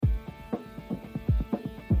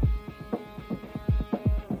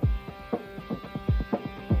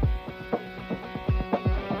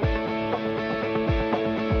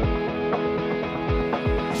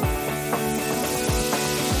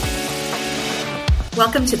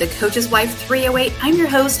Welcome to the Coach's Wife 308. I'm your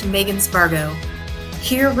host, Megan Spargo.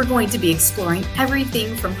 Here we're going to be exploring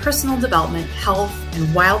everything from personal development, health,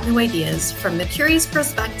 and wild new ideas from the curious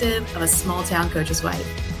perspective of a small town coach's wife.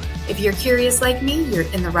 If you're curious like me, you're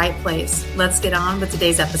in the right place. Let's get on with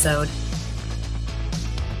today's episode.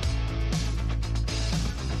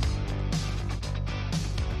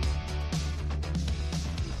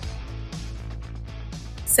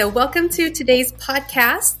 So welcome to today's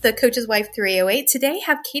podcast, the Coach's Wife 308. Today I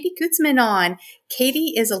have Katie Gutzmann on.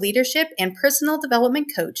 Katie is a leadership and personal development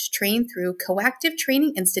coach trained through Coactive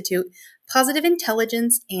Training Institute, Positive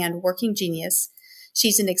Intelligence, and Working Genius.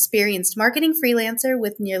 She's an experienced marketing freelancer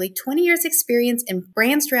with nearly 20 years experience in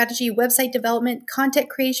brand strategy, website development, content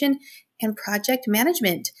creation, and project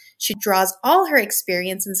management. She draws all her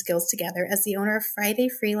experience and skills together as the owner of Friday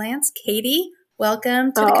Freelance. Katie,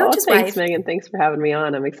 welcome to the Coach's Wife. Thanks, Megan. Thanks for having me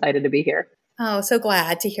on. I'm excited to be here. Oh, so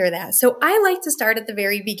glad to hear that. So I like to start at the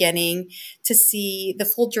very beginning to see the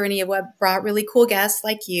full journey of what brought really cool guests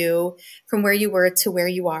like you from where you were to where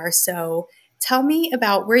you are. So tell me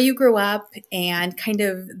about where you grew up and kind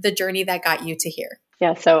of the journey that got you to here.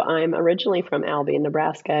 Yeah, so I'm originally from Albion,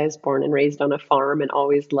 Nebraska. I was born and raised on a farm and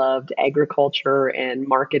always loved agriculture and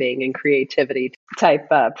marketing and creativity type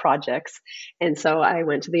projects. And so I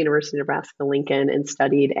went to the University of Nebraska-Lincoln and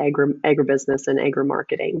studied agribusiness and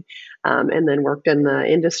agri-marketing, and then worked in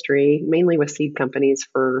the industry, mainly with seed companies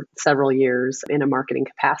for several years in a marketing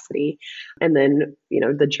capacity. And then,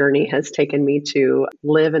 the journey has taken me to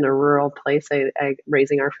live in a rural place,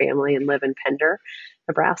 raising our family, and live in Pender,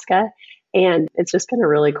 Nebraska. And it's just been a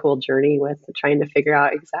really cool journey with trying to figure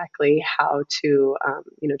out exactly how to,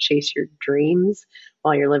 chase your dreams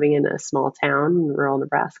while you're living in a small town in rural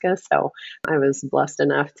Nebraska. So I was blessed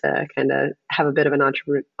enough to kind of have a bit of an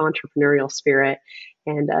entrepreneurial spirit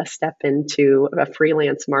and step into a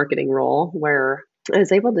freelance marketing role where I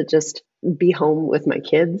was able to just be home with my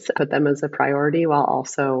kids, put them as a priority while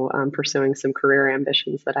also pursuing some career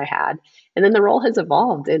ambitions that I had. And then the role has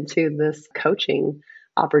evolved into this coaching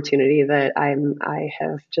opportunity that I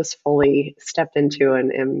have just fully stepped into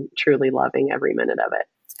and am truly loving every minute of it.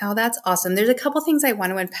 Oh, that's awesome. There's a couple things I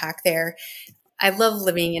want to unpack there. I love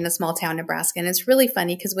living in a small town, Nebraska. And it's really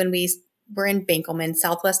funny because when we were in Bankelman,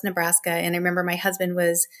 Southwest Nebraska, and I remember my husband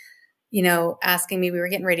was, asking me, we were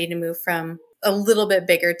getting ready to move from a little bit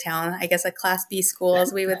bigger town, I guess a Class B school,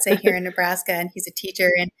 as we would say here in Nebraska. And he's a teacher.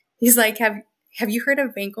 And he's like, have you heard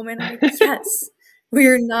of Bankelman? I'm like, yes.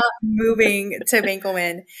 We're not moving to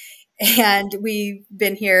Bankelman, and we've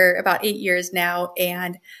been here about 8 years now.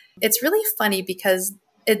 And it's really funny because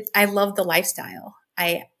I love the lifestyle.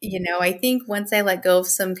 I think once I let go of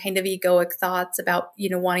some kind of egoic thoughts about,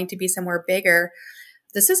 wanting to be somewhere bigger,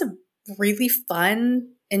 this is a really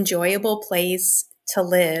fun, enjoyable place to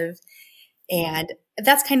live. And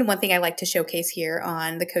that's kind of one thing I like to showcase here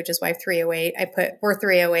on the Coach's Wife 308. We're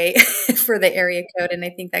 308 for the area code. And I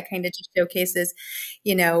think that kind of just showcases,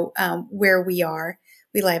 where we are.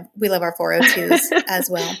 We love our 402s as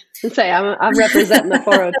well. I'm representing the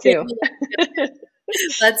 402.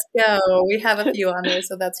 Let's go. We have a few on there,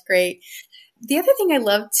 so that's great. The other thing I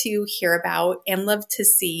love to hear about and love to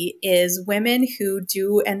see is women who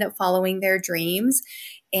do end up following their dreams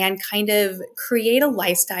and kind of create a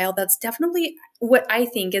lifestyle that's definitely what I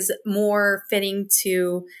think is more fitting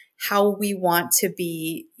to how we want to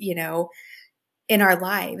be, in our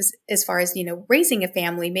lives as far as, raising a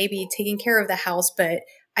family, maybe taking care of the house. But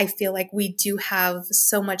I feel like we do have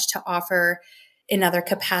so much to offer in other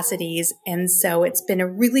capacities. And so it's been a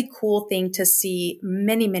really cool thing to see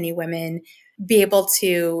many, many women be able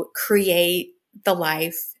to create the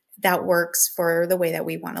life that works for the way that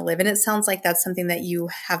we want to live. And it sounds like that's something that you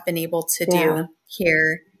have been able to do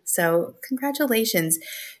here. So congratulations.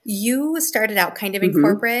 You started out kind of in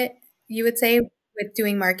corporate, you would say, with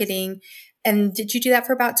doing marketing. And did you do that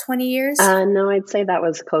for about 20 years? No, I'd say that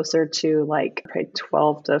was closer to like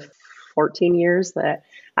 12 to 14 years that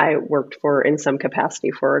I worked for in some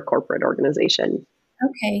capacity for a corporate organization.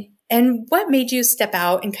 Okay. And what made you step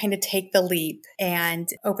out and kind of take the leap and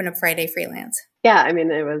open up Friday Freelance? Yeah, I mean,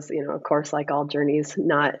 it was, of course, like all journeys,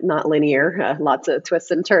 not linear, lots of twists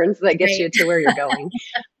and turns that get you to where you're going.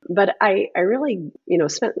 But I really,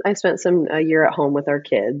 spent a year at home with our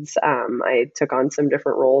kids. I took on some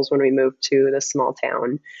different roles when we moved to this small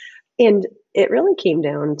town. And it really came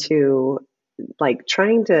down to like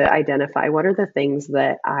trying to identify what are the things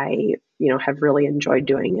that I, have really enjoyed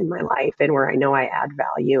doing in my life and where I know I add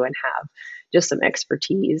value and have just some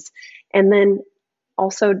expertise. And then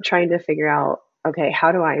also trying to figure out okay,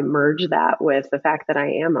 how do I merge that with the fact that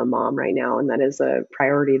I am a mom right now? And that is a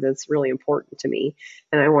priority that's really important to me.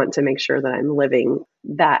 And I want to make sure that I'm living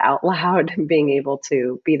that out loud, being able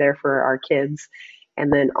to be there for our kids.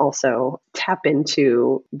 And then also tap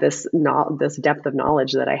into this depth of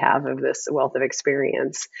knowledge that I have of this wealth of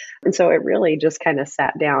experience. And so it really just kind of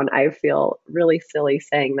sat down. I feel really silly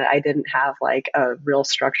saying that I didn't have like a real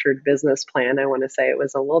structured business plan. I want to say it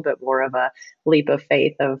was a little bit more of a leap of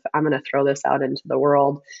faith of I'm going to throw this out into the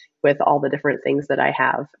world with all the different things that I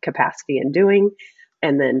have capacity in doing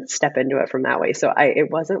and then step into it from that way. So it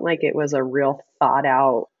wasn't like it was a real thought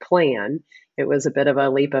out plan. It was a bit of a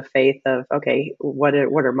leap of faith of, okay, what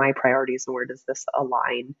are my priorities and where does this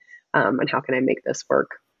align? And how can I make this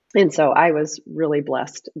work? And so I was really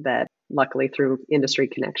blessed that luckily through industry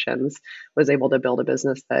connections was able to build a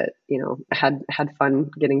business that, had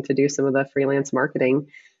fun getting to do some of the freelance marketing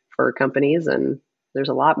for companies. And there's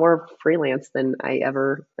a lot more freelance than I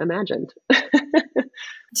ever imagined.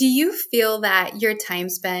 Do you feel that your time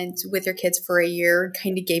spent with your kids for a year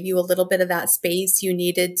kind of gave you a little bit of that space you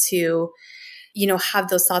needed to, have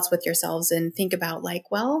those thoughts with yourselves and think about like,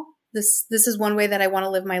 well, this is one way that I want to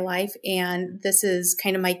live my life. And this is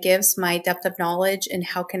kind of my gifts, my depth of knowledge, and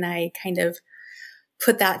how can I kind of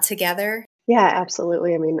put that together? Yeah,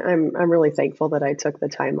 absolutely. I mean, I'm really thankful that I took the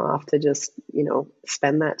time off to just,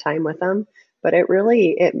 spend that time with them. But it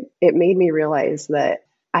made me realize that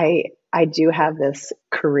I do have this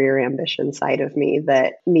career ambition side of me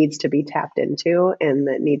that needs to be tapped into and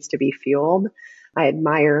that needs to be fueled. I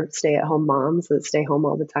admire stay-at-home moms that stay home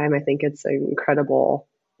all the time. I think it's an incredible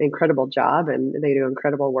job and they do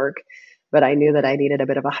incredible work. But I knew that I needed a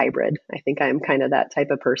bit of a hybrid. I think I'm kind of that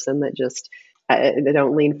type of person that just they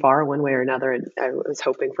don't lean far one way or another. And I was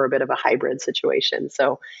hoping for a bit of a hybrid situation.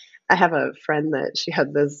 So I have a friend that she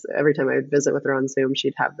had this every time I would visit with her on Zoom,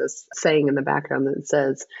 she'd have this saying in the background that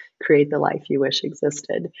says, create the life you wish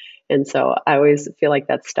existed. And so I always feel like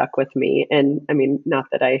that stuck with me. And I mean, not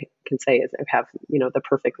that I can say I have, the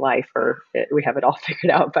perfect life or we have it all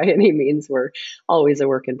figured out by any means. We're always a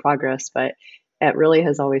work in progress, but it really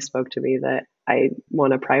has always spoke to me that I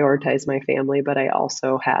want to prioritize my family, but I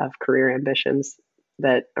also have career ambitions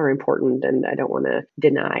that are important and I don't want to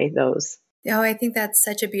deny those. Oh, I think that's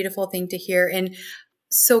such a beautiful thing to hear and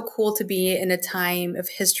so cool to be in a time of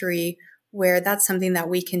history where that's something that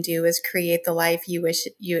we can do is create the life you wish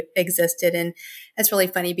you existed. And it's really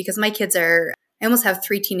funny because I almost have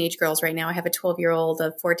 3 teenage girls right now. I have a 12-year-old,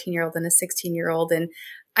 a 14-year-old, and a 16-year-old. And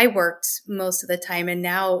I worked most of the time. And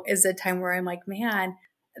now is a time where I'm like, man,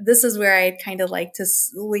 this is where I'd kind of like to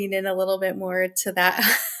lean in a little bit more to that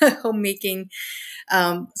homemaking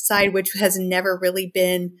side, which has never really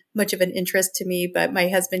been much of an interest to me. But my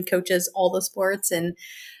husband coaches all the sports and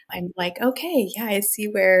I'm like, okay, yeah, I see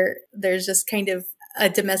where there's just kind of a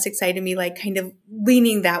domestic side of me, like kind of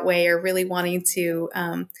leaning that way or really wanting to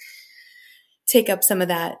take up some of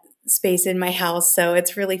that space in my house. So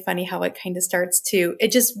it's really funny how it kind of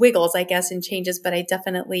it just wiggles, I guess, and changes. But I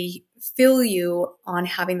definitely feel you on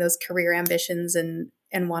having those career ambitions and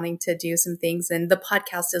wanting to do some things. And the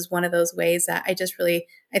podcast is one of those ways that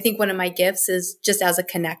I think one of my gifts is just as a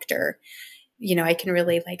connector. I can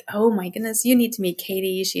really like, oh my goodness, you need to meet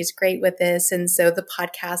Katie. She's great with this. And so the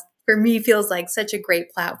podcast for me feels like such a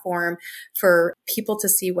great platform for people to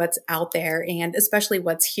see what's out there and especially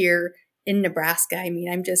what's here in Nebraska. I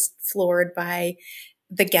mean, I'm just floored by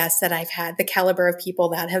the guests that I've had, the caliber of people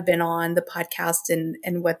that have been on the podcast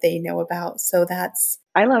and what they know about. So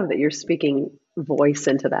I love that you're speaking voice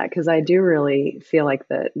into that because I do really feel like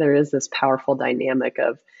that there is this powerful dynamic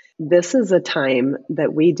of this is a time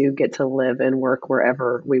that we do get to live and work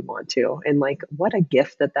wherever we want to. And like, what a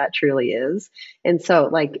gift that truly is. And so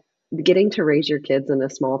like getting to raise your kids in a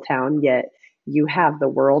small town, yet you have the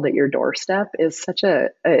world at your doorstep is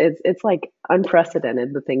it's like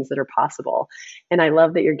unprecedented, the things that are possible. And I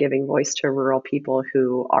love that you're giving voice to rural people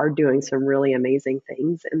who are doing some really amazing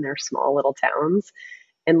things in their small little towns.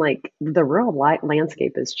 And like the rural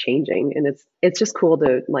landscape is changing and it's just cool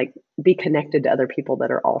to like be connected to other people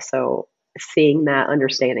that are also seeing that,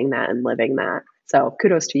 understanding that and living that. So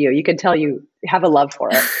kudos to you. You can tell you have a love for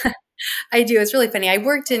it. I do. It's really funny. I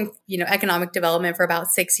worked in, economic development for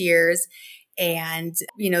about 6 years and,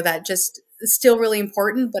 that just is still really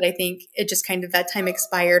important, but I think it just kind of that time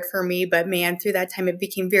expired for me. But man, through that time, it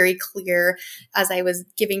became very clear as I was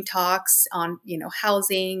giving talks on,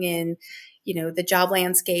 housing and, the job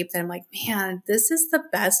landscape. And I'm like, man, this is the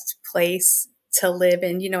best place to live.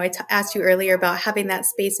 And, I asked you earlier about having that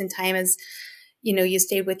space and time as, you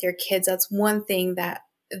stayed with your kids. That's one thing that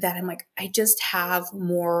I'm like, I just have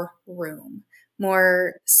more room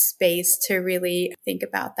more space to really think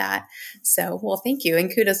about that. So, well, thank you.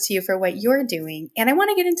 And kudos to you for what you're doing. And I want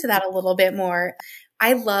to get into that a little bit more.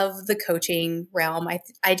 I love the coaching realm.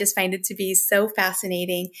 I just find it to be so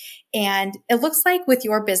fascinating. And it looks like with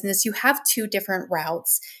your business, you have two different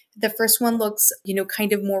routes. The first one looks,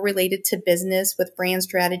 kind of more related to business with brand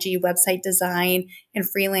strategy, website design, and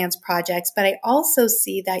freelance projects. But I also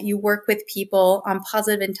see that you work with people on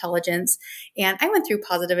positive intelligence. And I went through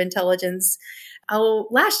positive intelligence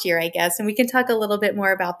last year, I guess, and we can talk a little bit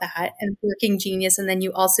more about that and Working Genius. And then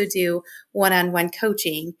you also do one-on-one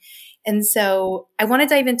coaching. And so I want to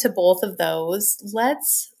dive into both of those.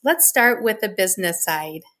 Let's start with the business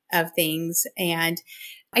side of things. And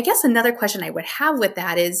I guess another question I would have with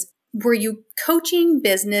that is, were you coaching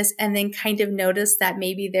business and then kind of noticed that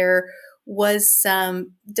maybe there was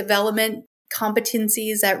some development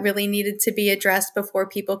competencies that really needed to be addressed before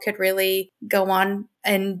people could really go on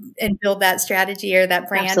and build that strategy or that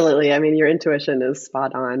brand? Absolutely. I mean, your intuition is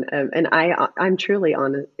spot on. And I'm truly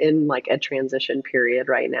in like a transition period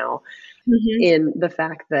right now. Mm-hmm. In the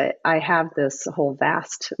fact that I have this whole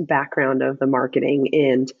vast background of the marketing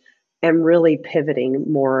and am really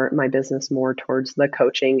pivoting my business more towards the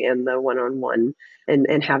coaching and the one-on-one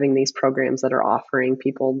and having these programs that are offering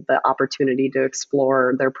people the opportunity to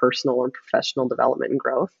explore their personal and professional development and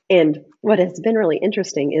growth. And what has been really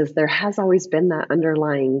interesting is there has always been that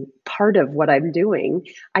underlying part of what I'm doing.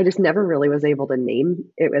 I just never really was able to name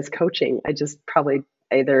it as coaching. I just probably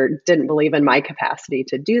either didn't believe in my capacity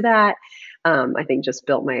to do that. I think just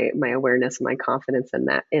built my awareness and my confidence in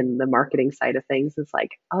that, in the marketing side of things. It's like,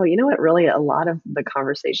 oh, you know what, really a lot of the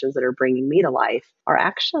conversations that are bringing me to life are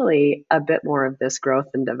actually a bit more of this growth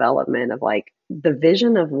and development of like the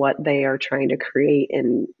vision of what they are trying to create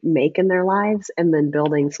and make in their lives, and then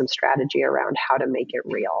building some strategy around how to make it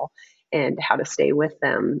real and how to stay with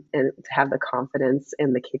them and to have the confidence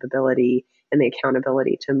and the capability and the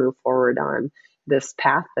accountability to move forward on this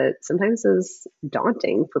path that sometimes is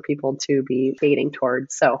daunting for people to be fading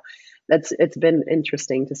towards. So it's been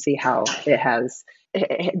interesting to see how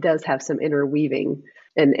it does have some interweaving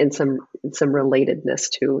and some relatedness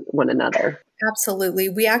to one another. Absolutely.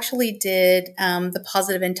 We actually did the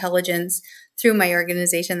positive intelligence through my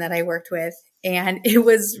organization that I worked with. And it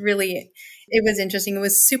was interesting. It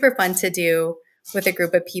was super fun to do with a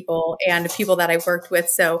group of people and people that I worked with.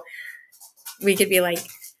 So we could be like,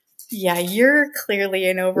 yeah, you're clearly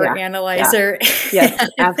an overanalyzer. Yeah.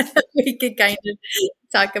 Yes, we could kind of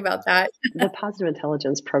talk about that. The positive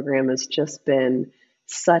intelligence program has just been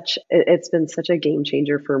it's been such a game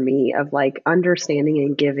changer for me of like understanding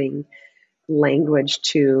and giving language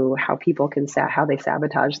to how people how they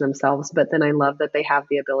sabotage themselves. But then I love that they have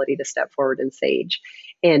the ability to step forward and sage.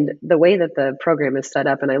 And the way that the program is set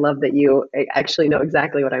up, and I love that you actually know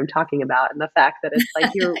exactly what I'm talking about, and the fact that it's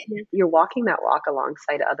like you're walking that walk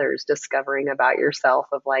alongside others, discovering about yourself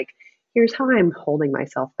of like, here's how I'm holding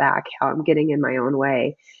myself back, how I'm getting in my own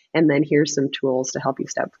way. And then here's some tools to help you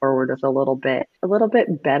step forward with a little bit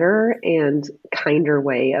better and kinder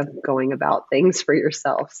way of going about things for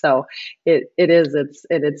yourself. So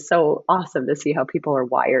it's so awesome to see how people are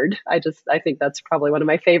wired. I think that's probably one of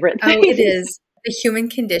my favorite things. Oh, it is. The human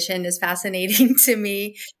condition is fascinating to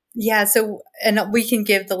me. Yeah. So, and we can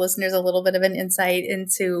give the listeners a little bit of an insight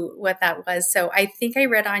into what that was. So I think I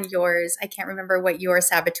read on yours, I can't remember what your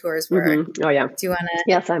saboteurs were. Mm-hmm. Oh yeah. Do you want to?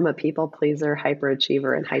 Yes, I'm a people pleaser,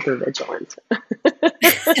 hyperachiever, and hypervigilant.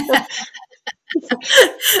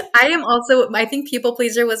 I am also, I think people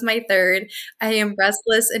pleaser was my third. I am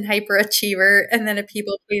restless and hyperachiever and then a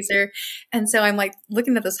people pleaser. And so I'm like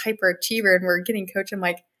looking at this hyperachiever and we're getting coached. I'm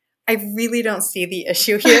like, I really don't see the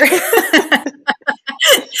issue here.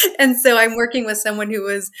 And so I'm working with someone who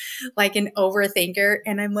was like an overthinker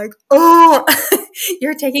and I'm like, oh,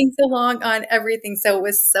 you're taking so long on everything. So it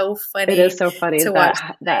was so funny. It is so funny to watch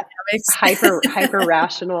that hyper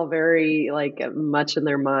rational, very like much in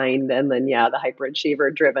their mind. And then, the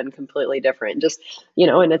hyperachiever driven, completely different, just,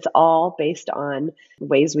 and it's all based on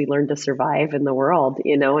ways we learn to survive in the world,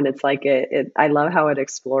 and it's like, I love how it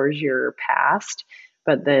explores your past,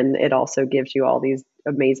 but then it also gives you all these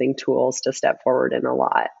amazing tools to step forward in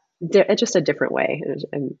it's just a different way.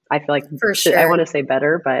 And I feel like for sure. I want to say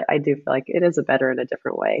better, but I do feel like it is a better in a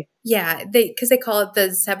different way. Yeah. Because they call it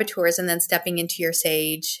the saboteurs and then stepping into your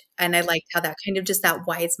sage. And I liked how that kind of just that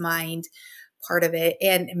wise mind part of it.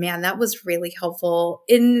 And man, that was really helpful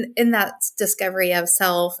in that discovery of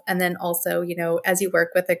self. And then also, as you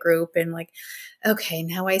work with a group and like, okay,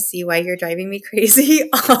 now I see why you're driving me crazy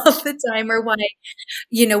all the time, or why,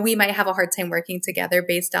 we might have a hard time working together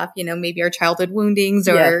based off, maybe our childhood woundings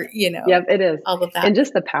Yes. or, Yep, it is. all of that. And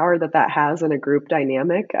just the power that has in a group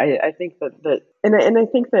dynamic. I think and I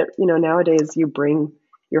think that, nowadays you bring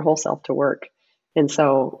your whole self to work. And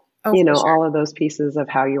so, Oh, for sure. all of those pieces of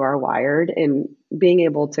how you are wired and being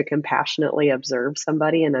able to compassionately observe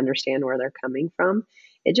somebody and understand where they're coming from,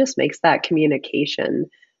 it just makes that communication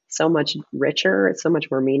so much richer. It's so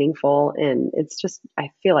much more meaningful. And it's just,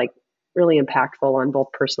 I feel like, really impactful on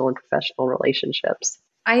both personal and professional relationships.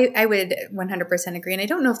 I would 100% agree. And I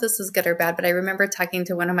don't know if this is good or bad, but I remember talking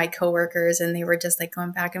to one of my coworkers and they were just like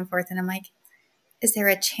going back and forth. And I'm like, is there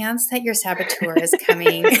a chance that your saboteur is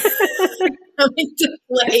coming, coming to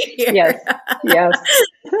play here? Yes.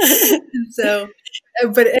 Yes. And so,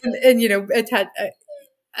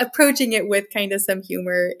 approaching it with kind of some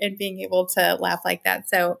humor and being able to laugh like that.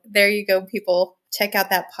 So there you go, people. Check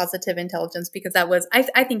out that positive intelligence, because that was,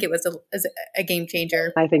 I think it was a game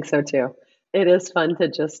changer. I think so too. It is fun to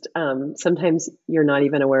just, sometimes you're not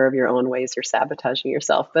even aware of your own ways you're sabotaging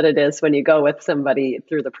yourself, but it is when you go with somebody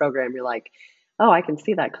through the program, you're like, oh, I can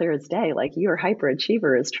see that clear as day. Like your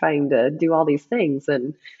hyperachiever is trying to do all these things.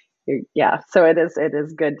 And so it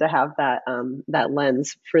is good to have that, that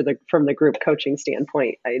lens from the group coaching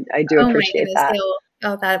standpoint. I do appreciate that.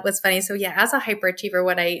 Oh, that was funny. So yeah, as a hyperachiever,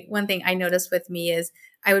 one thing I noticed with me is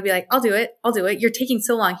I would be like, I'll do it. You're taking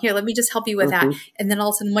so long. Here, let me just help you with that. And then all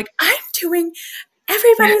of a sudden I'm like, I'm doing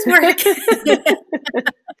everybody's work.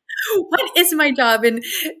 What is my job? And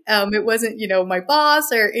it wasn't, my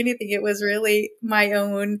boss or anything. It was really my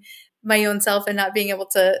own self, and not being able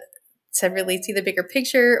to really see the bigger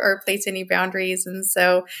picture or place any boundaries. And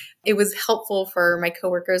so it was helpful for my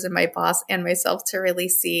coworkers and my boss and myself to really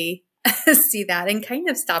see that, and kind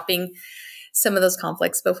of stopping some of those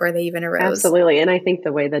conflicts before they even arose. Absolutely. And I think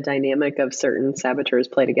the way the dynamic of certain saboteurs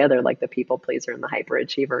play together, like the people pleaser and the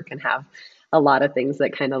hyperachiever, can have a lot of things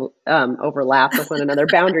that kind of overlap with one another.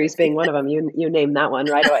 Boundaries being one of them. You name that one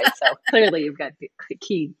right away. So clearly you've got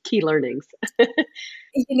key learnings.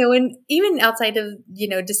 And even outside of,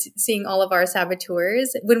 just seeing all of our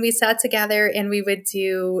saboteurs, when we sat together and we would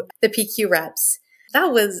do the PQ reps, that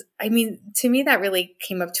was, to me, that really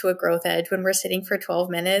came up to a growth edge when we're sitting for 12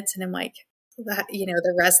 minutes and I'm like, that,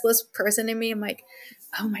 the restless person in me, I'm like,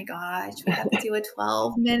 oh my gosh, we have to do a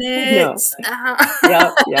 12 minutes. No.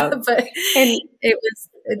 Yeah. But it was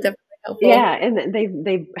definitely helpful. Yeah. And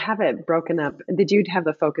they have it broken up. Did you have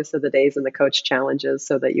the focus of the days and the coach challenges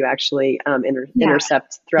so that you actually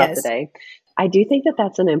intercept throughout the day? I do think that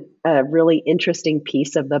that's a really interesting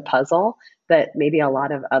piece of the puzzle that maybe a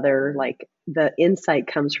lot of other, like the insight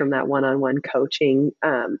comes from that one-on-one coaching.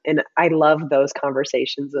 And I love those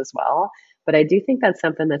conversations as well. But I do think that's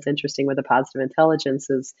something that's interesting with the positive intelligence,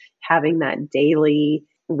 is having that daily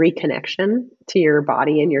reconnection to your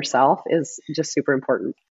body and yourself is just super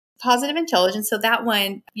important. Positive intelligence. So that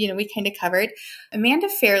one, we kind of covered. Amanda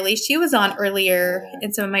Fairley, she was on earlier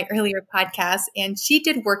in some of my earlier podcasts, and she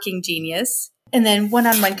did Working Genius and then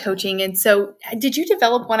one-on-one coaching. And so did you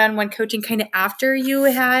develop one-on-one coaching kind of after you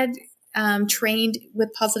had trained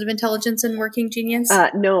with positive intelligence and Working Genius?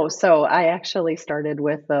 No. So I actually started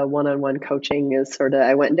with one-on-one coaching as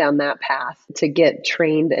I went down that path to get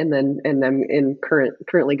trained, and then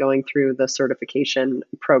currently going through the certification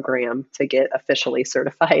program to get officially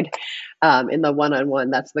certified in the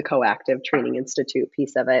one-on-one. That's the Coactive Training Institute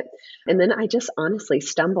piece of it. And then I just honestly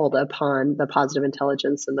stumbled upon the positive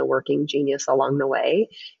intelligence and the Working Genius along the way,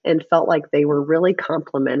 and felt like they were really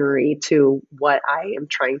complementary to what I am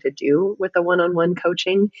trying to do with the one-on-one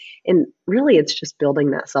coaching. And really, it's just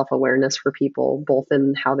building that self-awareness for people, both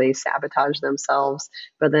in how they sabotage themselves,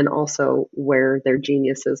 but then also where their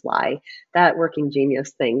geniuses lie. That Working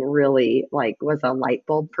Genius thing really was a light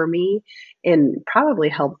bulb for me, and probably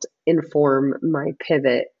helped inform my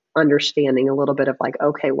pivot, understanding a little bit of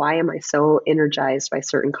okay, why am I so energized by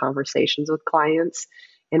certain conversations with clients,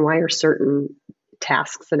 and why are certain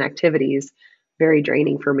tasks and activities very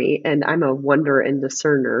draining for me? And I'm a wonder and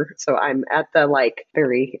discerner. So I'm at the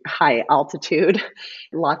very high altitude,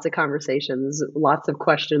 lots of conversations, lots of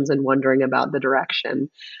questions, and wondering about the direction.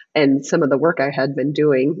 And some of the work I had been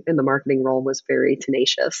doing in the marketing role was very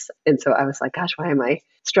tenacious. And so I was like, gosh, why am I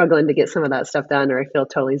struggling to get some of that stuff done? Or I feel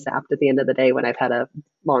totally zapped at the end of the day when I've had a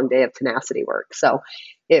long day of tenacity work. So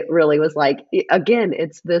it really was again,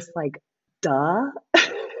 it's this duh.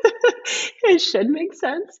 It should make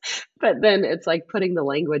sense. But then it's putting the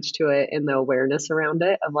language to it and the awareness around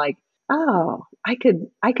it of oh, I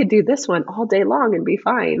could do this one all day long and be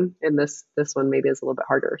fine. And this one maybe is a little bit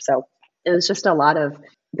harder. So it was just a lot of,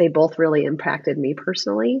 they both really impacted me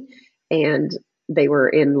personally, and they were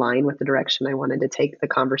in line with the direction I wanted to take the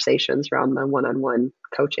conversations around the one-on-one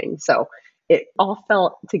coaching. So it all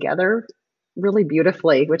felt together really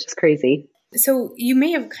beautifully, which is crazy. So you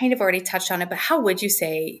may have kind of already touched on it, but how would you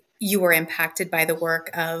say you were impacted by the work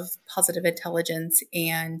of positive intelligence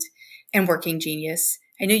and working genius?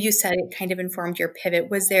 I know you said it kind of informed your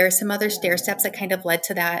pivot. Was there some other stair steps that kind of led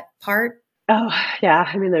to that part? Oh, yeah.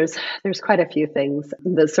 I mean, there's quite a few things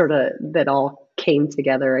that sort of that all came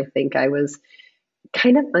together. I think I was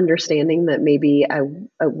kind of understanding that maybe I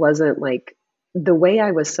wasn't like the way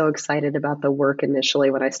I was so excited about the work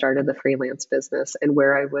initially when I started the freelance business and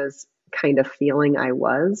where I was kind of feeling I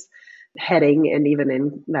was heading, and even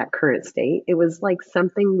in that current state, it was like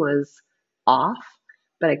something was off,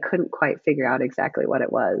 but I couldn't quite figure out exactly what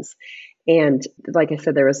it was. And like I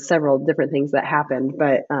said, there was several different things that happened,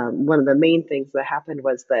 but one of the main things that happened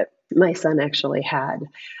was that my son actually had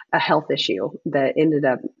a health issue that ended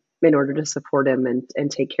up, in order to support him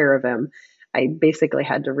and take care of him, I basically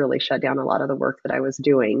had to really shut down a lot of the work that I was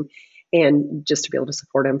doing, and just to be able to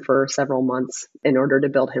support him for several months in order to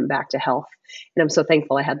build him back to health. And I'm so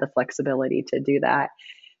thankful I had the flexibility to do that.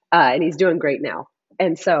 And he's doing great now.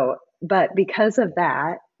 And so, but because of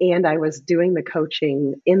that, and I was doing the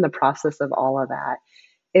coaching in the process of all of that,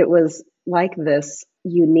 it was like this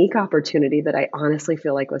unique opportunity that I honestly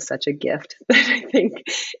feel like was such a gift that I think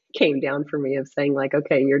came down for me, of saying like,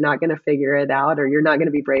 okay, you're not going to figure it out, or you're not going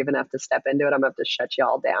to be brave enough to step into it. I'm going to have to shut you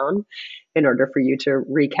all down in order for you to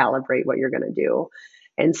recalibrate what you're going to do.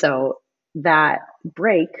 And so that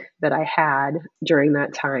break that I had during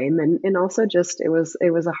that time, and also just it was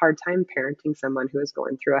a hard time parenting someone who was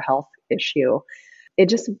going through a health issue. It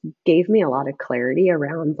just gave me a lot of clarity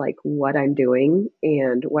around like what I'm doing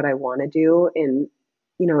and what I want to do. And,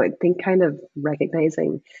 I think kind of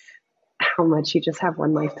recognizing how much you just have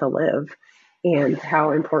one life to live, and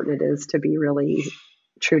how important it is to be really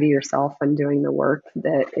true to yourself and doing the work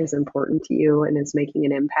that is important to you and is making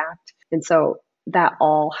an impact. And so that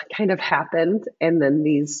all kind of happened. And then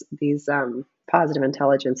these positive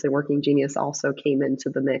intelligence and working genius also came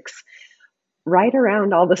into the mix right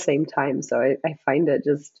around all the same time. So I find it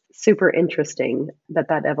just super interesting that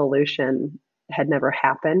that evolution had never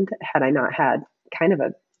happened had I not had kind of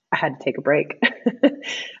I had to take a break.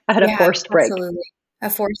 I had a Yeah, forced break. absolutely. A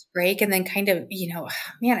forced break. And then kind of,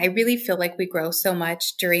 man, I really feel like we grow so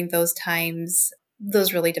much during those times,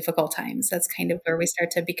 those really difficult times. That's kind of where we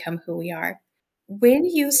start to become who we are. When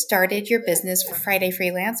you started your business for Friday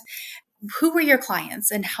Freelance, who were your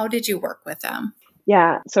clients and how did you work with them?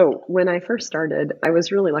 Yeah. So when I first started, I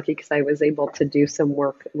was really lucky because I was able to do some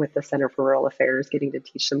work with the Center for Rural Affairs, getting to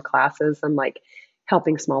teach some classes and like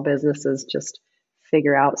helping small businesses just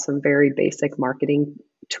figure out some very basic marketing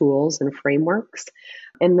tools and frameworks.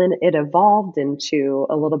 And then it evolved into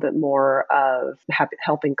a little bit more of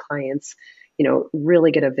helping clients,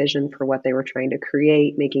 really get a vision for what they were trying to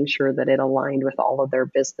create, making sure that it aligned with all of their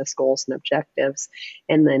business goals and objectives,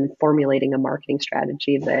 and then formulating a marketing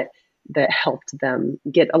strategy that helped them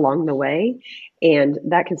get along the way. And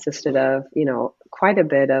that consisted of, quite a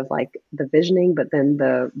bit of like the visioning, but then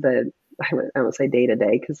the I won't say day to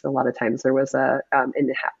day, because a lot of times there was a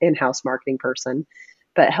in-house marketing person,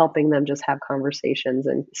 but helping them just have conversations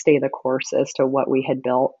and stay the course as to what we had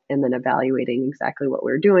built, and then evaluating exactly what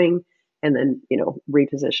we were doing, and then,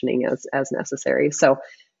 repositioning as necessary. So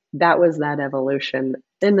that was that evolution.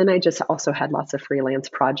 And then I just also had lots of freelance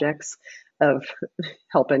projects of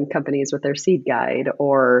helping companies with their seed guide,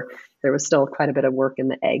 or there was still quite a bit of work in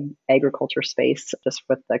the agriculture space just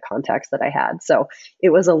with the contacts that I had. So it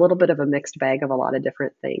was a little bit of a mixed bag of a lot of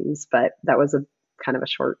different things, but that was a kind of a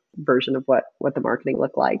short version of what the marketing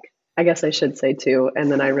looked like. I guess I should say too.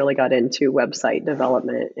 And then I really got into website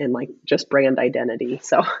development and like just brand identity.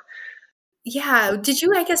 So Yeah. Did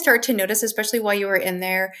you, I guess, start to notice, especially while you were in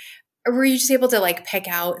there, or were you just able to like pick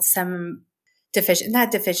out some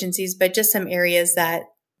not deficiencies, but just some areas that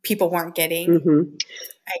people weren't getting, mhm.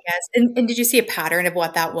 I guess. And did you see a pattern of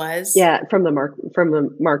what that was? Yeah, from the marketing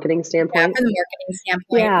Yeah, standpoint. from the marketing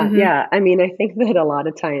standpoint. Yeah, Hmm. yeah. I mean, I think that a lot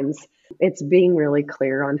of times it's being really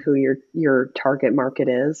clear on who your target market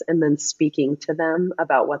is, and then speaking to them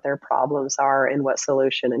about what their problems are and what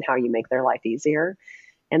solution and how you make their life easier.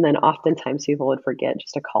 And then oftentimes people would forget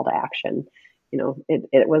just a call to action.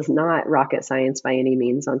 It was not rocket science by any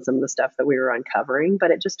means on some of the stuff that we were uncovering,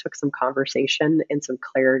 but it just took some conversation and some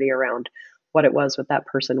clarity around what it was what that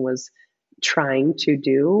person was trying to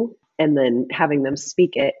do. and then having them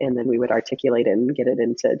speak it, and then we would articulate it and get it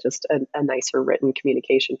into just a nicer written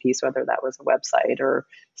communication piece, whether that was a website or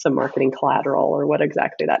some marketing collateral or what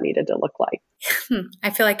exactly that needed to look like. I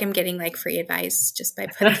feel like I'm getting like free advice just by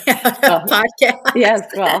putting out a Well, podcast. yes.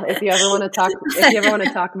 Well, if you ever want to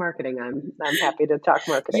talk marketing, I'm happy to talk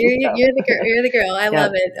marketing. You're the girl. You're the girl. I Yeah.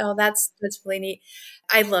 love it. Oh, that's really neat.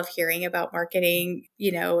 I love hearing about marketing,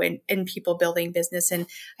 and people building business. And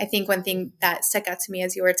I think one thing that stuck out to me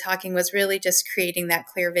as you were talking was really just creating that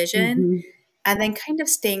clear vision Mm-hmm. and then kind of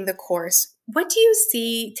staying the course. What do you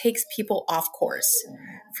see takes people off course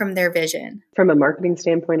from their vision? From a marketing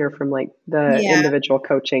standpoint, or from like the Yeah. individual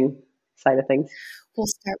coaching side of things? We'll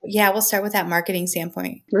start with that marketing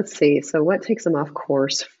standpoint. Let's see. So what takes them off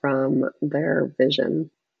course from their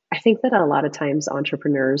vision? I think that a lot of times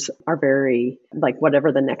entrepreneurs are very like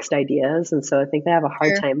whatever the next idea is. And so I think they have a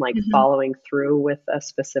hard time like following through with a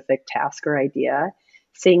specific task or idea,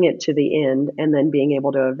 seeing it to the end, and then being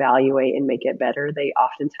able to evaluate and make it better. They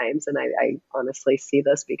oftentimes, and I honestly see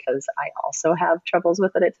this because I also have troubles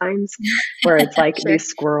with it at times, where it's like Sure. these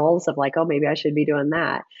squirrels of like, oh, maybe I should be doing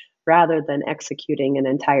that, rather than executing an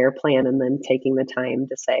entire plan and then taking the time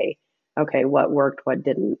to say, okay, what worked, what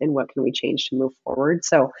didn't, and what can we change to move forward?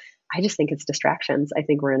 So I just think it's distractions. I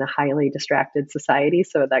think we're in a highly distracted society.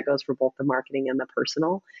 So that goes for both the marketing and the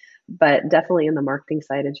personal. But definitely in the marketing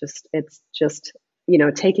side, it's just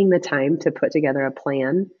taking the time to put together a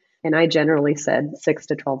plan. And I generally said 6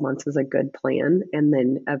 to 12 months is a good plan, and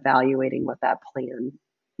then evaluating what that plan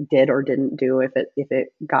did or didn't do, if it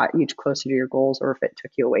got you closer to your goals or if it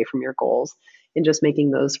took you away from your goals, and just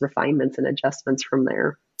making those refinements and adjustments from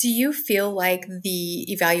there. Do you feel like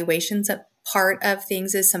the evaluations part of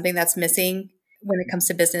things is something that's missing when it comes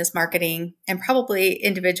to business marketing and probably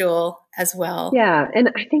individual as well? Yeah. And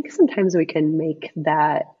I think sometimes we can make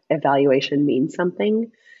that evaluation mean something.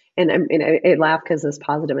 And I laugh because this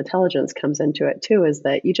positive intelligence comes into it too, is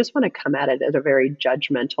that you just want to come at it at a very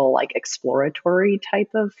judgmental, like exploratory type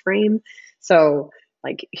of frame. So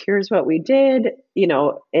like, here's what we did,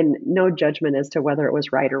 and no judgment as to whether it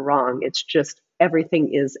was right or wrong. It's just everything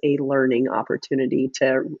is a learning opportunity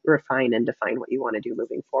to refine and define what you want to do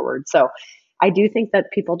moving forward. So I do think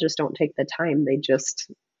that people just don't take the time. They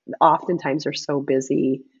just oftentimes are so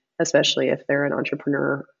busy, especially if they're an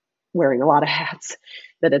entrepreneur wearing a lot of hats,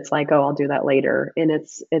 that it's like, oh, I'll do that later. And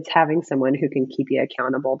it's having someone who can keep you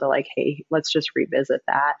accountable to like, hey, let's just revisit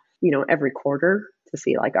that, every quarter to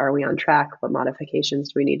see like, are we on track? What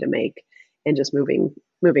modifications do we need to make? And just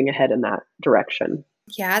moving ahead in that direction.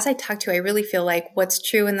 Yeah, as I talk to, I really feel like what's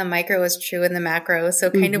true in the micro is true in the macro. So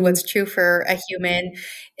kind of what's true for a human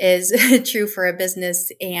is true for a business.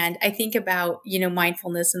 And I think about,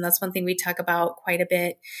 mindfulness, and that's one thing we talk about quite a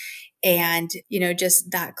bit. And, just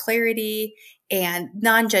that clarity and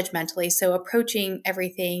non-judgmentally. So approaching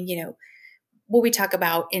everything, what we talk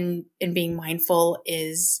about in being mindful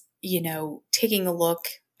is, taking a look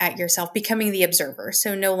at yourself, becoming the observer.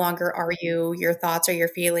 So no longer are you your thoughts or your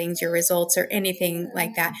feelings, your results or anything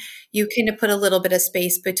like that. You kind of put a little bit of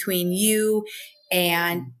space between you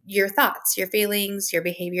and your thoughts, your feelings, your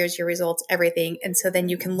behaviors, your results, everything. And so then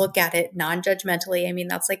you can look at it non-judgmentally. I mean,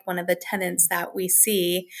 that's like one of the tenets that we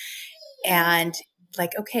see, and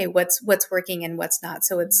like, okay, what's working and what's not.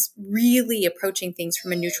 So it's really approaching things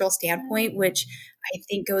from a neutral standpoint, which I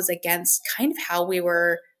think goes against kind of how we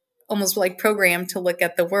were almost like programmed to look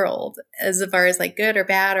at the world as far as like good or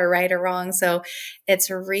bad or right or wrong. So it's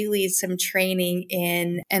really some training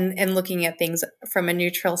in and looking at things from a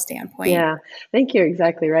neutral standpoint. Yeah, I think you're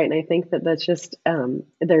exactly right. And I think that that's just,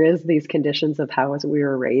 there is these conditions of how we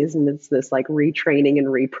were raised, and it's this like retraining and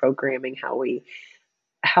reprogramming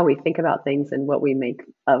how we think about things and what we make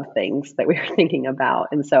of things that we are thinking about.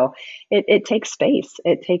 And so it takes space.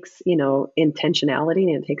 It takes, intentionality,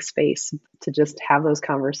 and it takes space to just have those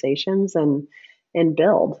conversations and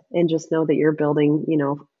build, and just know that you're building,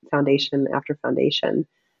 foundation after foundation.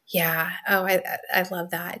 Yeah. Oh, I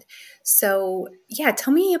love that. So yeah,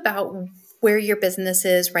 tell me about where your business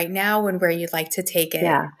is right now and where you'd like to take it.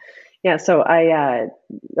 Yeah. So I,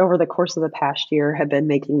 over the course of the past year, have been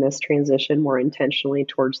making this transition more intentionally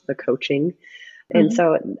towards the coaching. And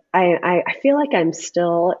so I feel like I'm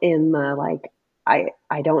still in the, like,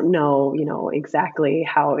 I don't know, exactly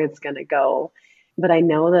how it's going to go, but I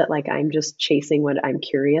know that like, I'm just chasing what I'm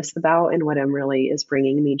curious about and what I'm really is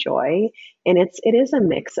bringing me joy. And it is a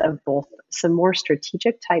mix of both some more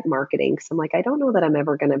strategic type marketing. So I'm like, I don't know that I'm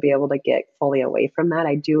ever going to be able to get fully away from that.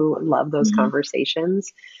 I do love those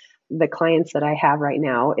conversations. The clients that I have right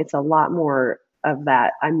now, it's a lot more of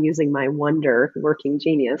that. I'm using my wonder working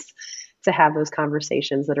genius to have those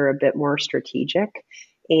conversations that are a bit more strategic.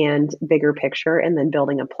 and bigger picture, and then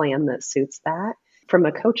building a plan that suits that. From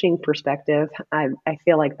a coaching perspective, I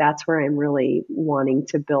feel like that's where I'm really wanting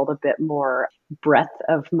to build a bit more breadth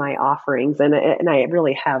of my offerings. And I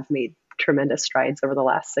really have made tremendous strides over the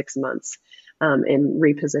last 6 months in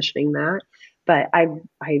repositioning that. But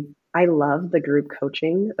I love the group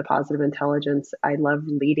coaching, the positive intelligence. I love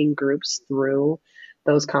leading groups through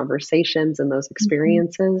those conversations and those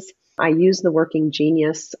experiences. I use the working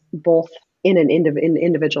genius both in in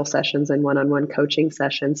individual sessions and one-on-one coaching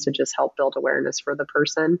sessions to just help build awareness for the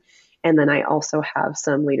person. And then I also have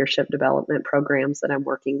some leadership development programs that I'm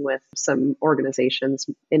working with some organizations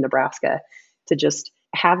in Nebraska to just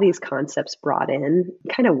have these concepts brought in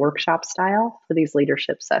kind of workshop style for these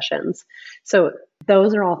leadership sessions. So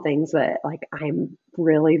those are all things that like I'm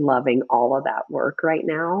really loving all of that work right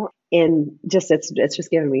now. And just it's just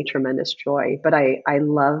given me tremendous joy. But I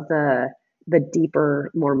love the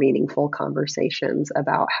deeper, more meaningful conversations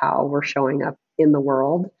about how we're showing up in the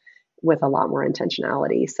world with a lot more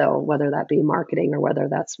intentionality. So whether that be marketing or whether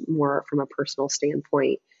that's more from a personal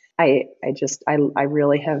standpoint, I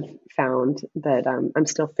really have found that I'm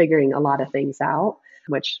still figuring a lot of things out,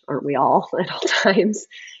 which aren't we all at all times,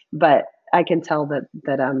 but I can tell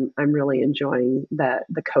that I'm really enjoying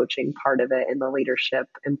the coaching part of it and the leadership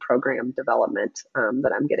and program development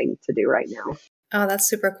that I'm getting to do right now. Oh, that's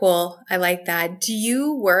super cool. I like that.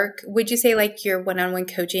 Would you say like your one-on-one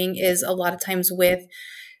coaching is a lot of times with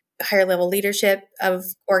higher level leadership of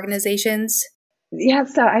organizations? Yeah,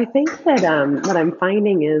 so I think that what I'm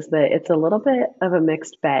finding is that it's a little bit of a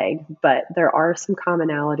mixed bag, but there are some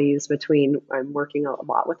commonalities between I'm working a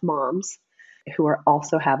lot with moms who are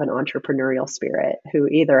also have an entrepreneurial spirit, who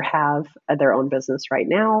either have their own business right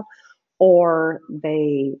now or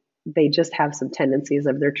they just have some tendencies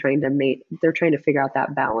of they're trying to figure out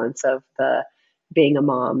that balance of the being a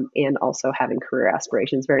mom and also having career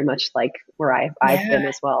aspirations, very much like where I've Yeah, been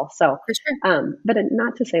as well. So, for sure. but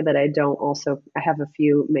not to say that I have a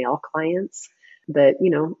few male clients that,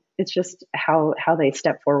 it's just how they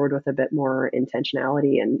step forward with a bit more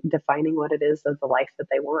intentionality and defining what it is of the life that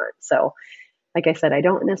they want. So, like I said, I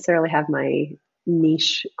don't necessarily have my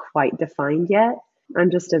niche quite defined yet.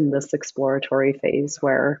 I'm just in this exploratory phase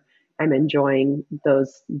where I'm enjoying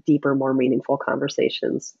those deeper, more meaningful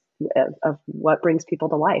conversations of what brings people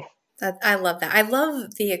to life. I love that. I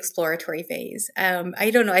love the exploratory phase.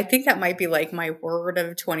 I don't know. I think that might be like my word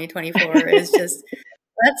of 2024 is just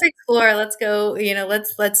let's explore. Let's go.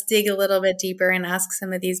 Let's dig a little bit deeper and ask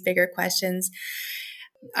some of these bigger questions.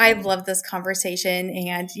 I love this conversation,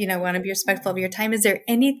 and want to be respectful of your time. Is there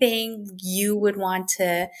anything you would want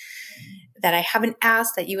to that I haven't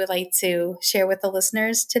asked that you would like to share with the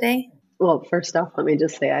listeners today? Well, first off, let me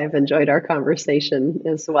just say I've enjoyed our conversation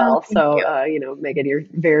as Oh, well. thank So, you. Megan, you're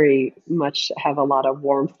very much have a lot of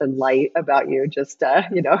warmth and light about you. Just, I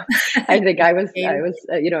think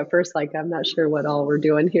at first like I'm not sure what all we're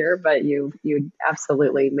doing here, but you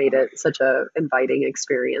absolutely made it such a inviting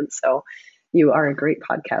experience. So, you are a great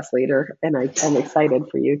podcast leader, and I'm excited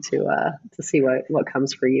for you to see what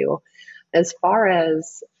comes for you. As far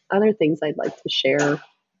as other things I'd like to share,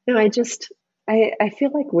 I just I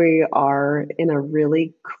feel like we are in a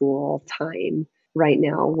really cool time right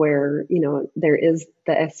now where, there is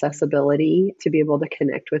the accessibility to be able to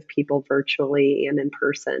connect with people virtually and in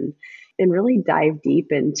person and really dive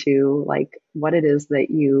deep into like what it is that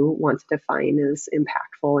you want to define as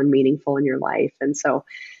impactful and meaningful in your life. And so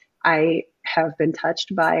I have been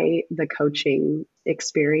touched by the coaching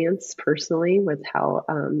experience personally with how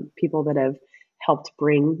people that have helped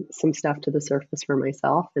bring some stuff to the surface for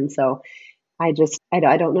myself. And so I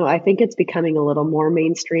don't know. I think it's becoming a little more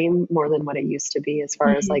mainstream more than what it used to be as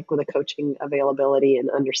far as Mhm. like with the coaching availability and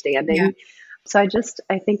Yeah, understanding. So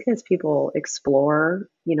I think as people explore,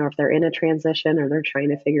 if they're in a transition or they're trying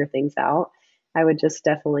to figure things out, I would just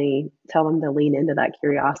definitely tell them to lean into that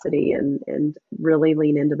curiosity and really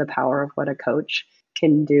lean into the power of what a coach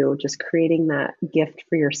can do. Just creating that gift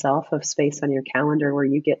for yourself of space on your calendar where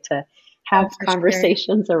you get to oh, have for sure.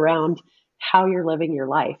 conversations around how you're living your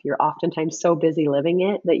life. You're oftentimes so busy living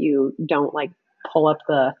it that you don't like pull up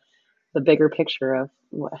the bigger picture of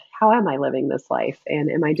how am I living this life and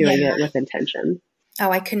am I Yeah. doing it with intention? Oh,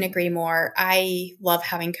 I couldn't agree more. I love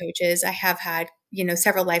having coaches. I have had,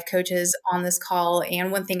 several life coaches on this call.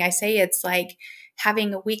 And one thing I say, it's like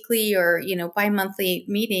having a weekly or, bi-monthly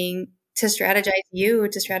meeting to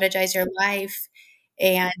strategize your life.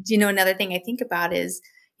 And, another thing I think about is,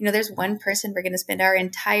 there's one person we're going to spend our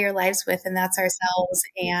entire lives with, and that's ourselves.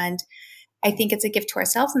 And I think it's a gift to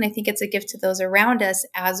ourselves. And I think it's a gift to those around us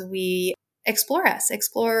as we explore us,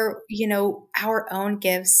 explore, our own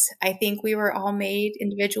gifts. I think we were all made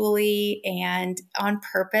individually and on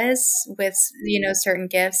purpose with, certain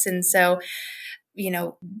gifts. And so,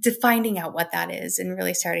 finding out what that is and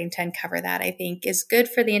really starting to uncover that, I think is good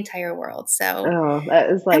for the entire world. So That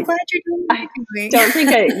is I'm glad you're doing what I you're doing. don't think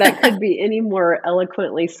that could be any more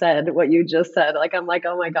eloquently said, what you just said. Like, I'm like,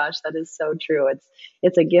 oh my gosh, that is so true.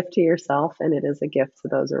 It's a gift to yourself, and it is a gift to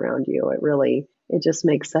those around you. It just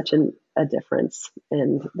makes such a difference.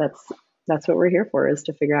 And that's what we're here for, is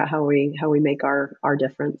to figure out how we make our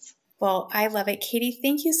difference. Well, I love it. Katie,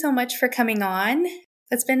 thank you so much for coming on.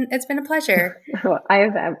 It's been a pleasure. I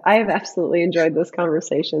have absolutely enjoyed this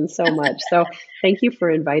conversation so much. So thank you for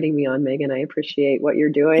inviting me on, Megan. I appreciate what you're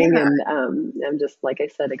doing. Yeah. And I'm just, like I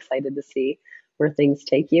said, excited to see where things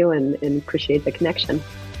take you, and appreciate the connection.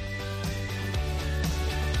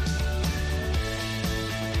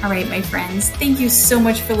 All right, my friends, thank you so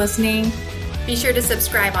much for listening. Be sure to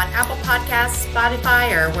subscribe on Apple Podcasts,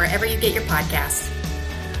 Spotify, or wherever you get your podcasts.